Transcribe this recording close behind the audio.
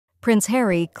Prince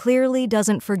Harry clearly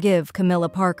doesn't forgive Camilla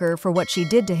Parker for what she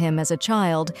did to him as a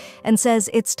child and says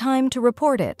it's time to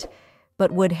report it.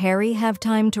 But would Harry have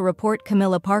time to report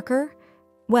Camilla Parker?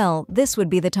 Well, this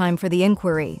would be the time for the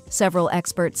inquiry, several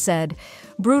experts said.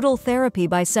 Brutal therapy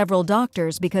by several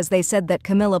doctors because they said that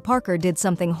Camilla Parker did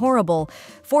something horrible,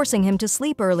 forcing him to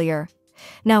sleep earlier.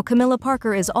 Now, Camilla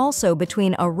Parker is also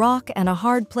between a rock and a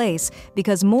hard place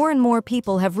because more and more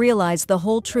people have realized the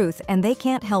whole truth and they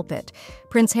can't help it.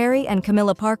 Prince Harry and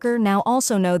Camilla Parker now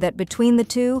also know that between the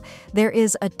two, there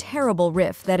is a terrible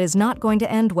rift that is not going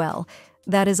to end well.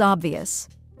 That is obvious.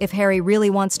 If Harry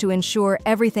really wants to ensure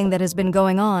everything that has been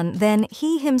going on, then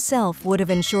he himself would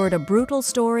have ensured a brutal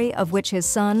story of which his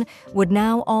son would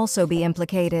now also be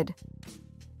implicated.